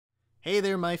Hey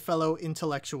there, my fellow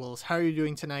intellectuals. How are you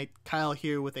doing tonight? Kyle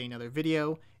here with another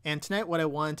video. And tonight what I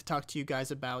wanted to talk to you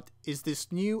guys about is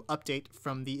this new update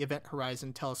from the Event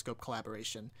Horizon Telescope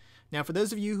collaboration. Now, for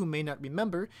those of you who may not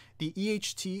remember, the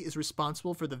EHT is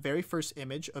responsible for the very first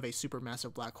image of a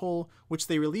supermassive black hole, which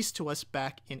they released to us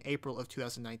back in April of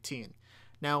 2019.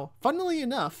 Now, funnily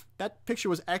enough, that picture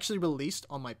was actually released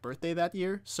on my birthday that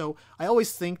year, so I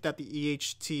always think that the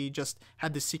EHT just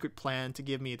had this secret plan to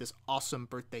give me this awesome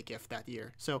birthday gift that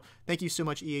year. So thank you so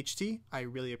much, EHT. I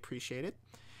really appreciate it.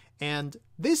 And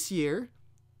this year,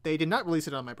 they did not release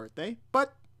it on my birthday,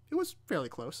 but it was fairly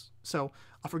close, so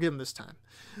I'll forgive them this time.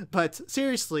 But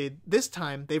seriously, this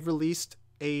time they've released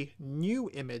a new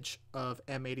image of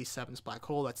M87's black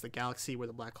hole. That's the galaxy where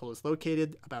the black hole is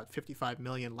located, about 55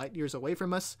 million light years away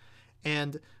from us.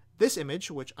 And this image,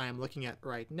 which I am looking at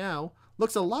right now,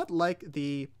 looks a lot like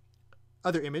the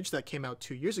other image that came out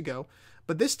 2 years ago,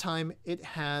 but this time it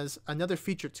has another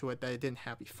feature to it that it didn't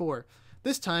have before.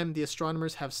 This time, the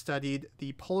astronomers have studied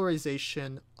the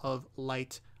polarization of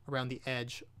light around the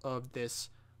edge of this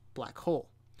black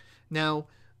hole. Now,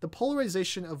 the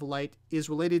polarization of light is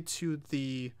related to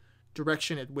the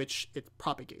direction at which it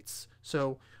propagates.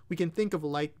 So we can think of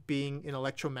light being an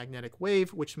electromagnetic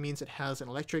wave, which means it has an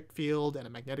electric field and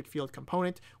a magnetic field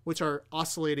component, which are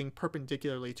oscillating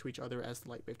perpendicularly to each other as the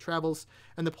light wave travels.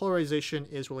 And the polarization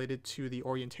is related to the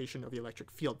orientation of the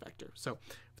electric field vector. So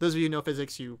for those of you who know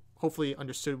physics, you hopefully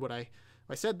understood what I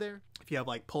said there. If you have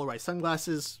like polarized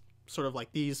sunglasses, sort of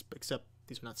like these, except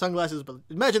these are not sunglasses, but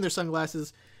imagine they're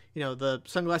sunglasses. You know, the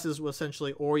sunglasses will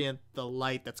essentially orient the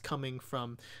light that's coming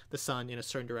from the sun in a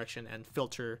certain direction and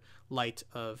filter light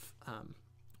of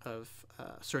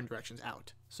certain directions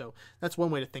out. So that's one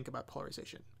way to think about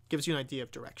polarization. Gives you an idea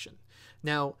of direction.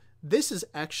 Now, this is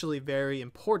actually very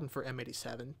important for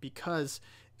M87 because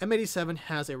M87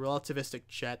 has a relativistic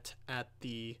jet at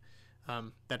the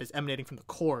that is emanating from the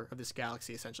core of this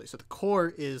galaxy, essentially. So the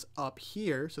core is up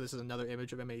here. So this is another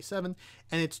image of M87,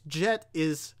 and its jet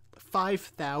is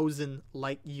 5,000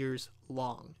 light years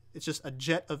long. It's just a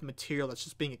jet of material that's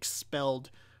just being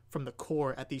expelled from the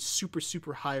core at these super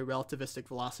high relativistic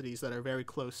velocities that are very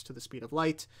close to the speed of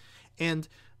light. And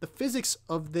the physics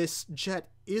of this jet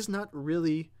is not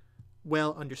really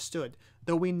well understood,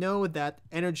 though we know that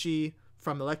energy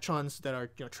from electrons that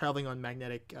are traveling on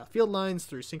magnetic field lines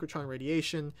through synchrotron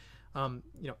radiation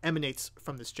emanates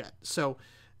from this jet. So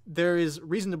there is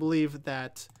reason to believe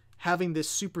that having this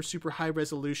super high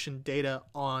resolution data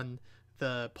on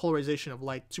the polarization of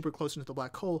light super close into the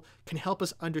black hole can help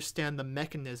us understand the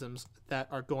mechanisms that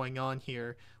are going on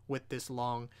here with this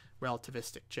long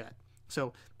relativistic jet.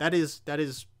 So that is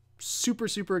super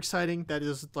exciting. That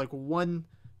is like one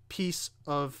piece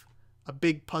of a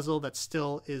big puzzle that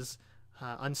still is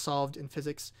unsolved in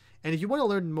physics. And if you want to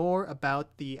learn more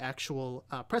about the actual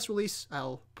press release,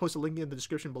 I'll post a link in the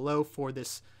description below for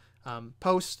this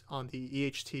post on the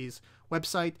EHT's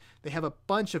website. They have a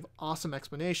bunch of awesome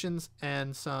explanations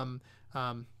and some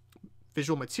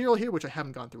visual material here, which I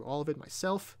haven't gone through all of it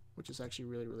myself, which is actually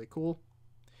really cool.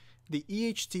 The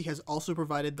EHT has also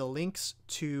provided the links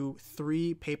to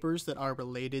 3 papers that are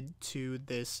related to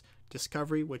this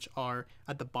discovery, which are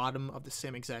at the bottom of the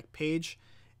same exact page.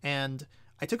 And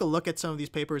I took a look at some of these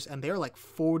papers, and they're like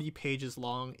 40 pages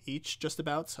long each, just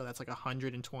about. So that's like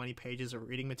 120 pages of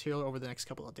reading material over the next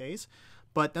couple of days.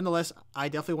 But nonetheless, I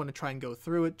definitely want to try and go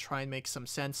through it, try and make some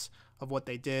sense of what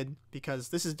they did, because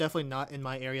this is definitely not in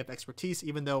my area of expertise,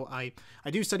 even though I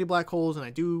do study black holes and I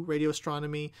do radio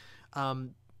astronomy.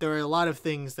 There are a lot of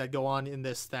things that go on in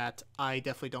this that I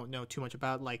definitely don't know too much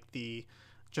about, like the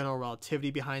general relativity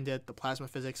behind it, the plasma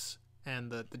physics,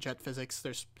 and the jet physics.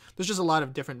 There's just a lot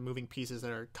of different moving pieces that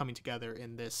are coming together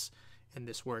in this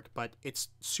work, but it's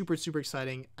super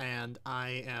exciting, and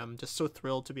I am just so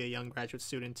thrilled to be a young graduate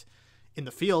student in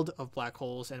the field of black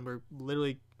holes. And we're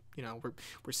literally,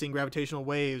 we're seeing gravitational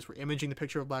waves, we're imaging the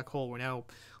picture of a black hole, we're now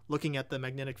looking at the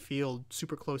magnetic field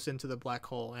super close into the black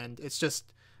hole, and it's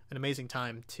just an amazing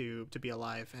time to be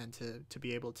alive and to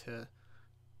be able to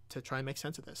try and make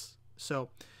sense of this. So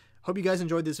hope you guys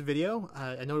enjoyed this video.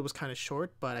 I know it was kind of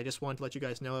short, but I just wanted to let you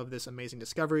guys know of this amazing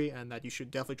discovery and that you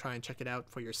should definitely try and check it out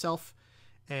for yourself.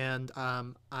 And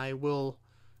I will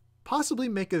possibly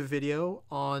make a video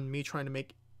on me trying to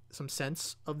make some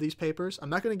sense of these papers. I'm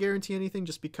not going to guarantee anything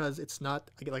just because it's not,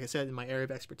 like I said, in my area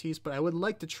of expertise, but I would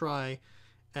like to try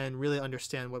and really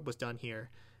understand what was done here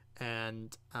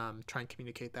and try and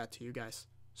communicate that to you guys.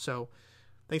 So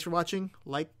thanks for watching.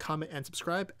 Like, comment, and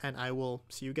subscribe, and I will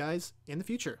see you guys in the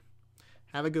future.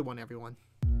 Have a good one, everyone.